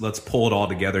let's pull it all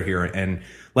together here and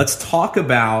let's talk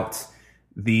about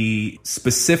the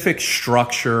specific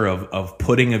structure of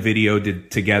putting a video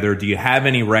together. Do you have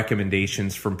any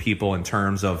recommendations from people in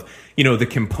terms of, the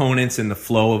components and the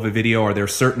flow of a video? Are there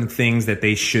certain things that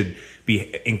they should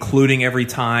be including every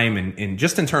time and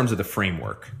just in terms of the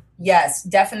framework? Yes,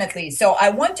 definitely. So I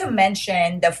want to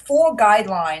mention the 4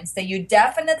 guidelines that you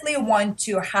definitely want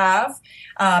to have.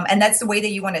 And that's the way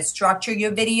that you want to structure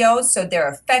your videos so they're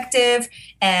effective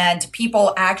and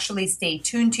people actually stay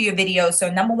tuned to your videos.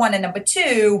 So number 1 and number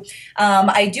 2,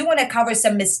 I do want to cover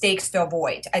some mistakes to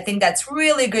avoid. I think that's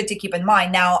really good to keep in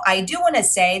mind. Now, I do want to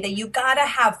say that you got to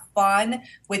have fun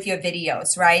with your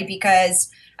videos, right? Because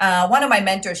one of my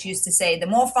mentors used to say, the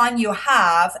more fun you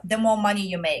have, the more money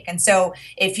you make. And so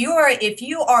if you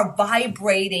are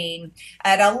vibrating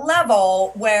at a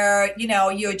level where,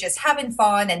 you're just having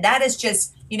fun and that is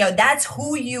just, that's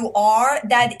who you are,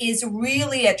 that is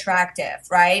really attractive,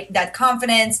 right? That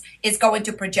confidence is going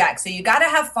to project. So you got to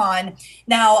have fun.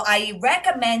 Now, I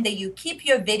recommend that you keep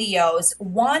your videos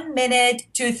 1 minute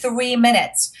to 3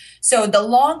 minutes. So the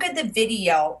longer the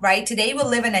video, right? Today we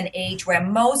live in an age where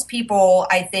most people,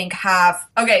 I think,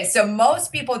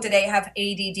 most people today have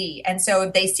ADD. And so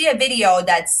if they see a video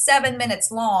that's 7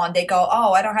 minutes long, they go,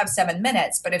 oh, I don't have 7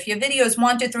 minutes. But if your video is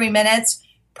 1 to 3 minutes,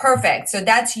 perfect. So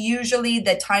that's usually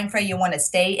the time frame you want to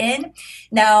stay in.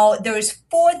 Now, there's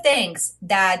 4 things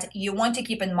that you want to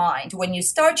keep in mind. When you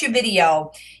start your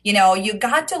video, you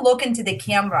got to look into the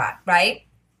camera, right?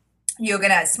 You're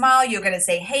going to smile. You're going to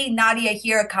say, hey, Nadia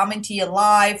here, coming to you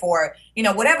live, or,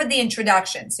 whatever the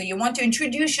introduction. So you want to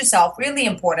introduce yourself, really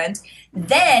important.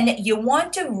 Then you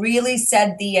want to really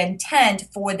set the intent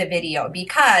for the video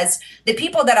because the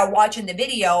people that are watching the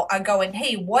video are going,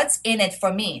 hey, what's in it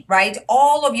for me, right?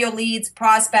 All of your leads,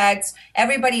 prospects,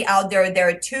 everybody out there,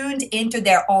 they're tuned into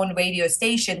their own radio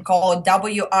station called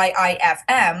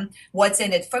WIIFM, what's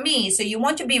in it for me. So you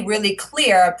want to be really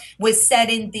clear with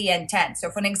setting the intent.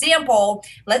 So for an example,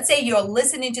 let's say you're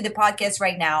listening to the podcast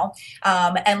right now,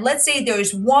 and let's say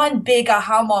there's one big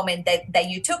aha moment that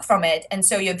you took from it. And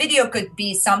so your video could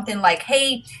be something like,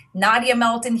 hey, Nadia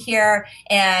Melton here.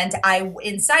 And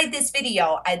inside this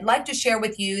video, I'd like to share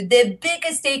with you the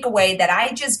biggest takeaway that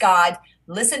I just got.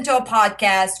 Listen to a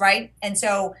podcast, right? And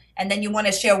then you want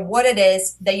to share what it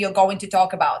is that you're going to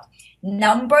talk about.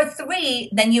 Number 3,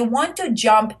 then you want to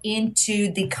jump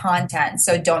into the content.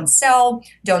 So don't sell,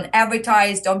 don't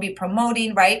advertise, don't be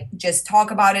promoting, right? Just talk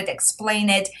about it,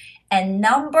 explain it. And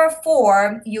number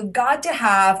 4, you got to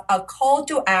have a call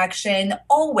to action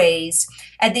always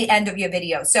at the end of your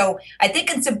video. So I think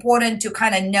it's important to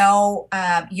kind of know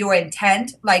your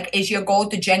intent. Like, is your goal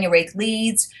to generate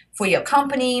leads for your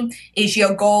company? Is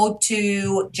your goal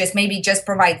to just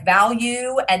provide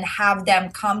value and have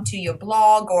them come to your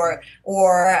blog or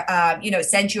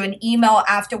send you an email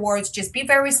afterwards? Just be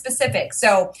very specific.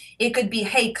 So it could be,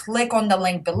 hey, click on the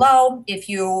link below if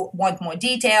you want more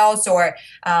details, or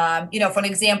for an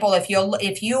example,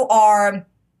 if you are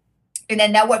in a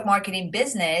network marketing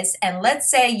business, and let's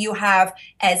say you have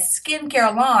a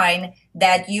skincare line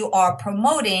that you are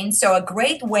promoting. So a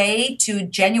great way to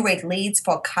generate leads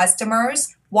for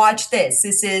customers, watch this.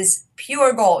 This is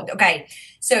pure gold. Okay.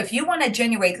 So if you want to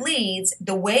generate leads,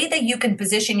 the way that you can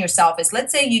position yourself is,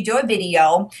 let's say you do a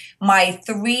video, my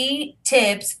 3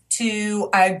 tips to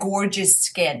a gorgeous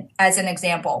skin, as an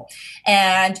example.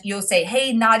 And you'll say,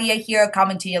 hey, Nadia here,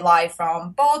 coming to you live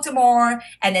from Baltimore.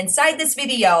 And inside this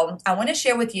video, I want to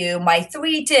share with you my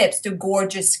 3 tips to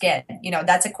gorgeous skin.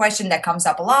 That's a question that comes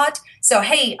up a lot. So,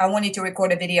 hey, I want you to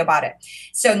record a video about it.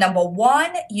 So number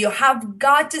 1, you have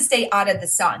got to stay out of the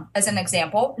sun, as an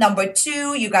example. Number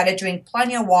 2, you got to drink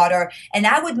plenty of water. And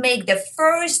I would make the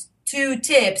first 2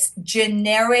 tips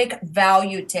generic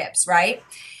value tips, right?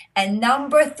 And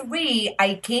number 3,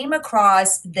 I came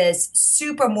across this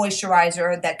super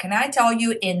moisturizer that, can I tell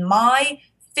you, in my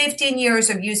 15 years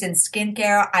of using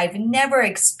skincare. I've never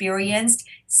experienced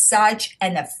such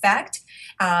an effect.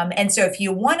 And so if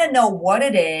you want to know what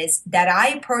it is that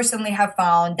I personally have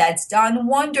found that's done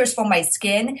wonders for my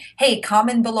skin, hey,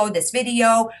 comment below this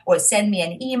video or send me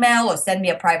an email or send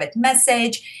me a private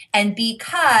message. And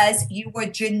because you were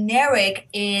generic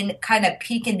in kind of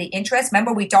piquing the interest,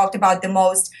 remember we talked about the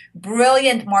most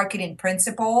brilliant marketing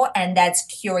principle, and that's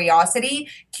curiosity.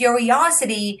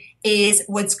 Curiosity is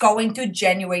what's going to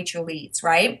generate your leads,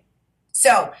 right?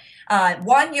 So,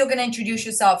 1, you're going to introduce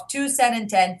yourself. 2, set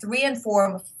intent. 3 and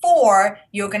 4. 4,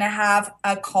 you're going to have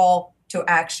a call to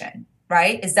action,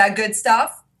 right? Is that good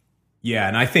stuff? Yeah,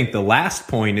 and I think the last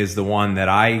point is the one that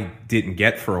I didn't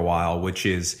get for a while, which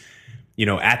is,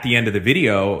 at the end of the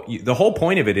video, the whole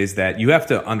point of it is that you have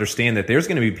to understand that there's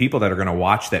going to be people that are going to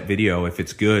watch that video. If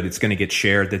it's good, it's going to get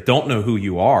shared, that don't know who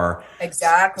you are.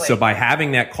 Exactly. So by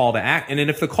having that call to act, and then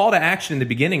if the call to action in the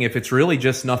beginning, if it's really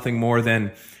just nothing more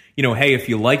than, hey, if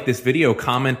you like this video,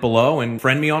 comment below and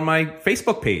friend me on my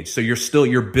Facebook page. So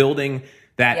you're building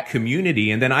that community.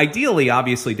 And then ideally,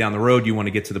 obviously down the road, you want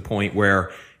to get to the point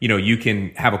where, you can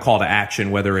have a call to action,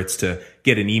 whether it's to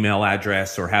get an email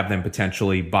address or have them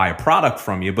potentially buy a product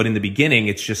from you. But in the beginning,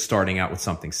 it's just starting out with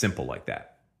something simple like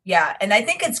that. Yeah, and I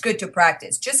think it's good to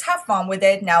practice. Just have fun with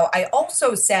it. Now, I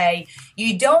also say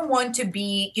you don't want to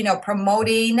be,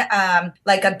 promoting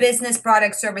like a business,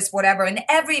 product, service, whatever in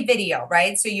every video,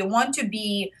 right? So you want to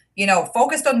be,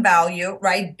 focused on value,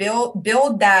 right? Build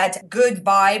that good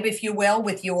vibe, if you will,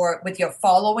 with your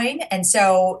following. And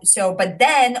but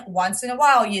then once in a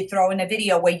while, you throw in a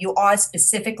video where you are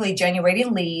specifically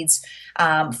generating leads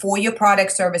for your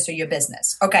product, service, or your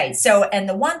business. Okay. So, and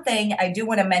the one thing I do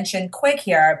want to mention quick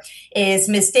here is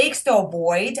mistakes to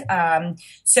avoid.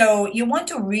 So you want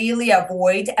to really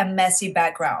avoid a messy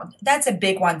background. That's a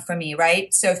big one for me,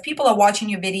 right? So if people are watching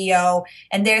your video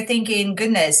and they're thinking,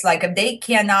 goodness, like if they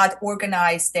cannot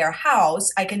organize their house,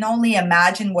 I can only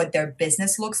imagine what their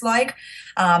business looks like.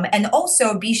 And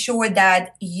also be sure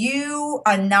that you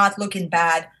are not looking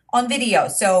bad on video.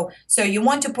 So you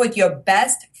want to put your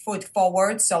best foot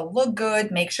forward. So look good,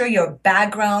 make sure your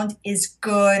background is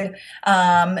good.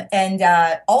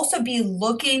 And also be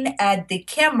looking at the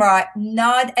camera,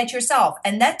 not at yourself.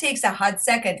 And that takes a hot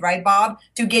second, right, Bob,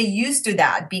 to get used to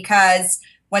that, because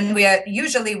when we are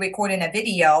usually recording a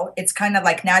video, it's kind of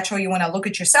like natural. You want to look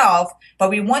at yourself, but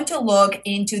we want to look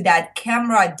into that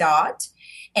camera dot.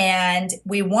 And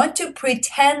we want to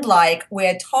pretend like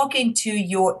we're talking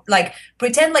to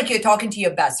pretend like you're talking to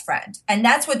your best friend. And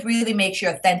that's what really makes you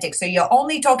authentic. So you're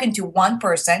only talking to one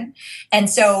person. And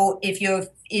so if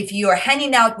you're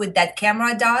hanging out with that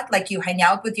camera dot, like you hang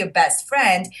out with your best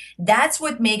friend, that's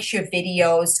what makes your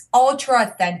videos ultra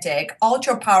authentic,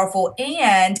 ultra powerful.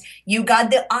 And you got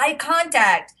the eye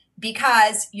contact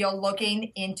because you're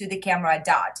looking into the camera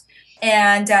dot.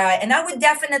 And I would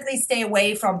definitely stay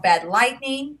away from bad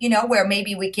lighting, where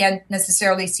maybe we can't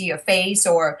necessarily see your face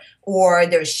or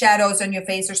there's shadows on your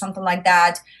face or something like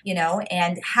that,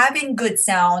 and having good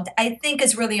sound, I think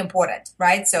is really important,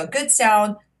 right? So good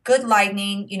sound, good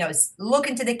lighting, look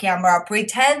into the camera,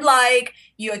 pretend like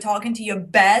you're talking to your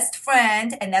best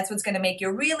friend, and that's what's going to make you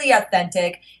really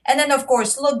authentic. And then, of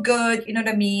course, look good, you know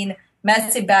what I mean?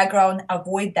 Messy background,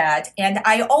 avoid that. And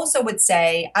I also would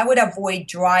say I would avoid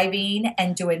driving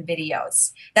and doing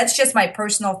videos. That's just my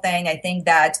personal thing. I think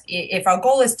that if our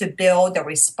goal is to build a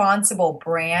responsible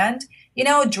brand,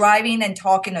 driving and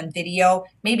talking on video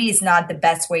maybe is not the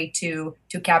best way to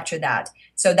capture that.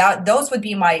 So those would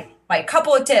be my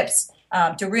couple of tips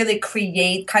to really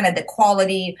create kind of the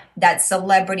quality, that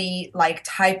celebrity like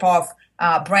type of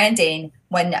branding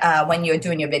when you're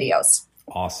doing your videos.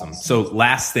 Awesome. So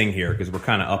last thing here, because we're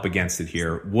kind of up against it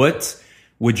here. What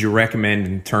would you recommend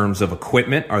in terms of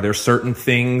equipment? Are there certain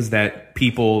things that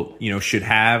people, should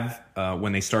have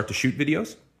when they start to shoot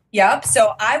videos? Yep.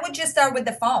 So I would just start with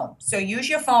the phone. So use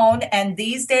your phone. And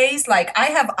these days, like I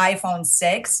have iPhone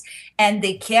 6 and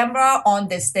the camera on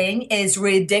this thing is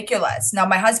ridiculous. Now,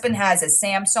 my husband has a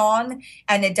Samsung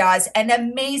and it does an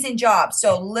amazing job.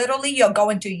 So literally you're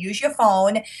going to use your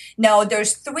phone. Now,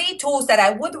 there's 3 tools that I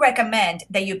would recommend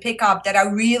that you pick up that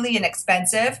are really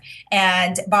inexpensive.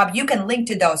 And Bob, you can link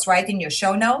to those right in your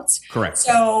show notes. Correct.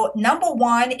 So number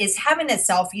 1 is having a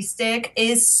selfie stick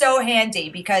is so handy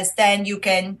because then you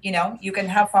can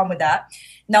have fun with that.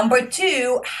 Number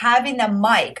 2, having a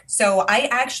mic. So I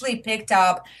actually picked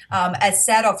up a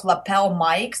set of lapel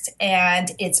mics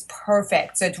and it's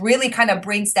perfect. So it really kind of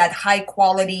brings that high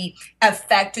quality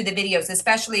effect to the videos,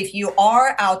 especially if you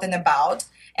are out and about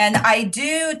And I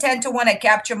do tend to want to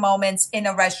capture moments in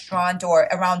a restaurant or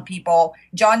around people.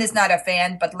 John is not a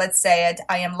fan, but let's say it.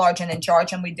 I am large and in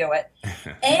charge, and we do it.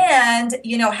 And,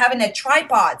 having a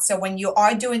tripod. So when you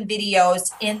are doing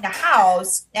videos in the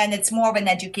house, and it's more of an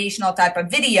educational type of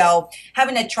video,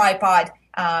 having a tripod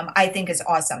I think is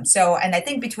awesome. So, and I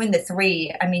think between the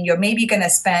three, you're maybe going to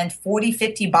spend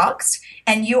 $40-$50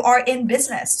 and you are in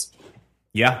business.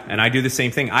 Yeah, and I do the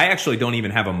same thing. I actually don't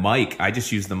even have a mic. I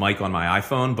just use the mic on my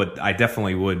iPhone, but I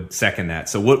definitely would second that.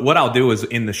 So what I'll do is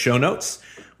in the show notes,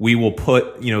 we will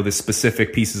put, the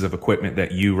specific pieces of equipment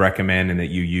that you recommend and that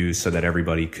you use so that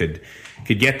everybody could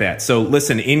get that. So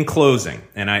listen, in closing,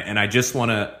 and I just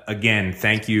want to, again,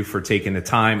 thank you for taking the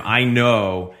time. I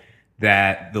know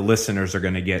that the listeners are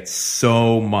going to get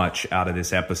so much out of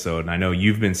this episode. And I know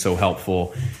you've been so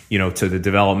helpful, to the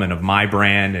development of my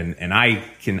brand. And I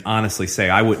can honestly say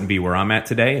I wouldn't be where I'm at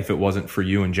today if it wasn't for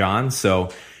you and John.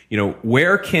 So,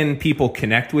 where can people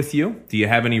connect with you? Do you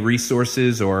have any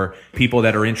resources or people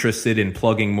that are interested in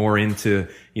plugging more into,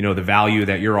 the value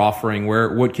that you're offering?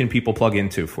 What can people plug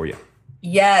into for you?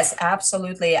 Yes,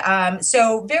 absolutely.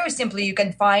 So very simply, you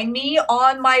can find me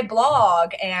on my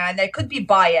blog, and I could be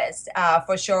biased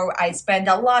for sure. I spend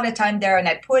a lot of time there, and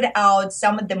I put out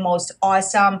some of the most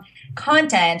awesome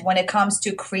content when it comes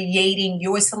to creating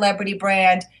your celebrity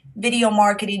brand, video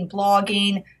marketing,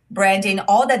 blogging, branding,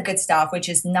 all that good stuff, which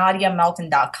is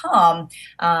NadiaMelton.com.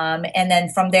 And then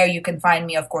from there, you can find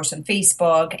me, of course, on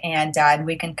Facebook, and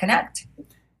we can connect.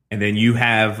 And then you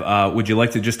have, would you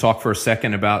like to just talk for a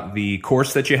second about the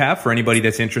course that you have for anybody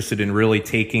that's interested in really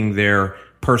taking their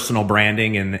personal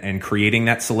branding and creating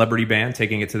that celebrity brand,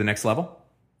 taking it to the next level?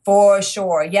 For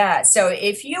sure. Yeah. So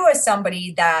if you are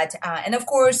somebody that, and of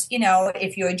course,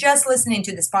 if you're just listening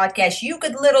to this podcast, you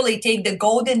could literally take the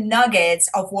golden nuggets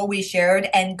of what we shared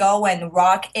and go and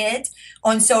rock it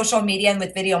on social media and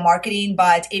with video marketing.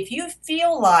 But if you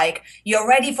feel like you're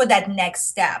ready for that next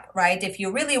step, right? If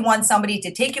you really want somebody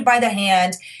to take you by the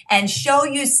hand and show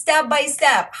you step by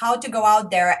step how to go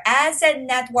out there as a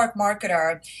network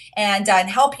marketer and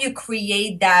help you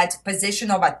create that position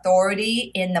of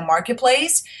authority in the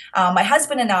marketplace, my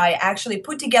husband and I actually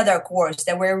put together a course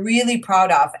that we're really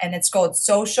proud of, and it's called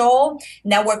Social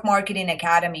Network Marketing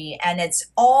Academy. And it's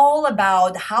all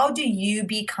about how do you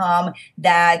become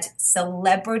that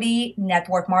celebrity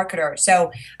network marketer. So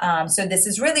this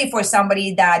is really for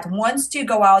somebody that wants to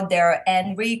go out there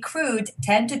and recruit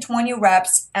 10 to 20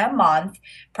 reps a month,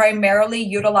 primarily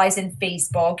utilizing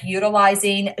Facebook,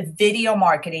 utilizing video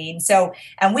marketing. So,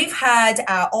 and we've had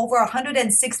over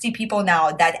 160 people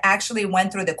now that actually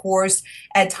went through the course,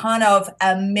 a ton of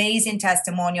amazing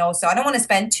testimonials. So I don't want to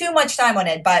spend too much time on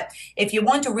it, but if you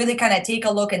want to really kind of take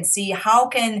a look and see how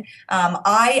can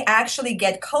I actually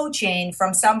get coaching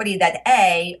from somebody that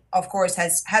of course,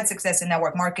 has had success in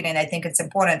network marketing, I think it's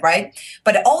important, right?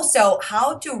 But also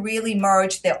how to really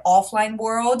merge the offline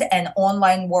world and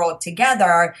online world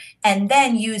together, and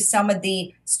then use some of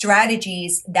the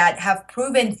strategies that have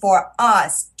proven for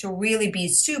us to really be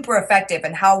super effective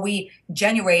and how we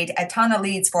generate a ton of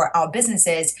leads for our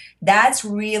businesses. That's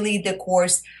really the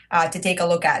course to take a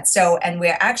look at. So, and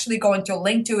we're actually going to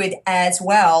link to it as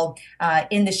well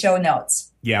in the show notes.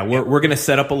 Yeah, we're going to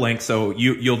set up a link. So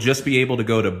you'll just be able to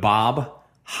go to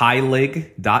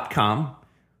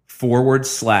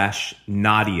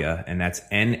bobheilig.com/Nadia, and that's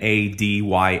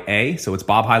Nadya. So it's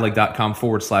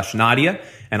bobheilig.com/Nadia.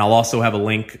 And I'll also have a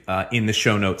link in the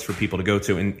show notes for people to go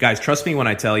to. And guys, trust me when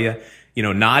I tell you,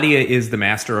 Nadia is the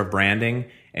master of branding,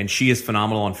 and she is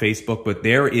phenomenal on Facebook, but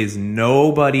there is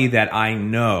nobody that I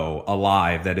know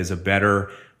alive that is a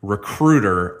better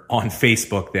recruiter on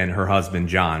Facebook than her husband,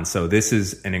 John. So this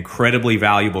is an incredibly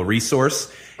valuable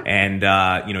resource. And,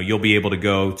 you'll be able to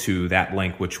go to that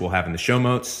link, which we'll have in the show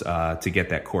notes, to get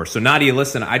that course. So Nadia,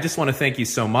 listen, I just want to thank you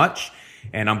so much.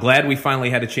 And I'm glad we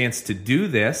finally had a chance to do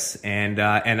this. And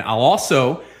I'll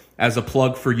also, as a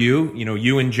plug for you,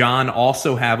 you and John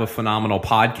also have a phenomenal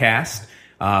podcast,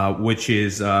 which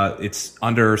is, it's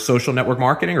under Social Network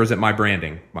Marketing, or is it My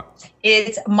Branding?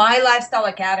 It's My Lifestyle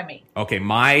Academy. Okay,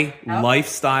 My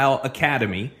Lifestyle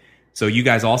Academy. So you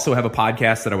guys also have a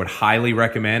podcast that I would highly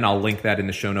recommend. I'll link that in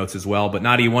the show notes as well. But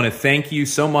Nadia, I want to thank you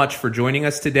so much for joining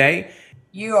us today.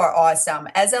 You are awesome.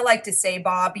 As I like to say,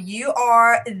 Bob, you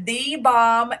are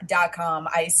thebomb.com.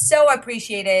 I so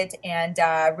appreciate it, and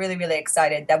really, really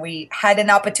excited that we had an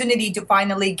opportunity to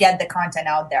finally get the content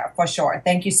out there, for sure.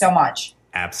 Thank you so much.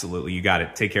 Absolutely. You got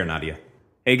it. Take care, Nadia.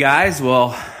 Hey, guys.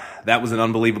 Well, that was an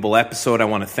unbelievable episode. I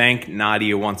want to thank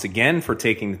Nadia once again for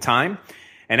taking the time.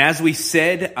 And as we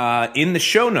said in the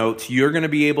show notes, you're going to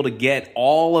be able to get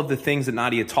all of the things that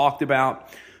Nadia talked about,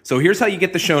 So here's how you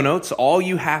get the show notes. All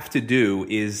you have to do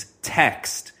is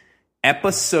text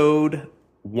episode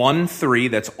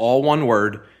 13, that's all one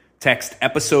word, text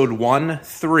episode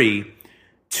 13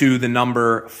 to the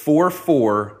number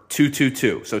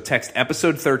 44222. So text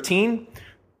episode 13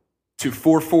 to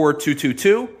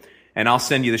 44222, and I'll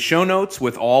send you the show notes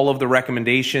with all of the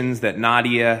recommendations that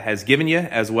Nadia has given you,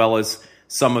 as well as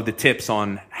some of the tips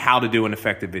on how to do an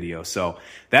effective video. So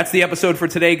that's the episode for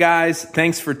today, guys.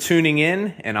 Thanks for tuning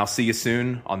in, and I'll see you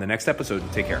soon on the next episode.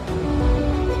 Take care.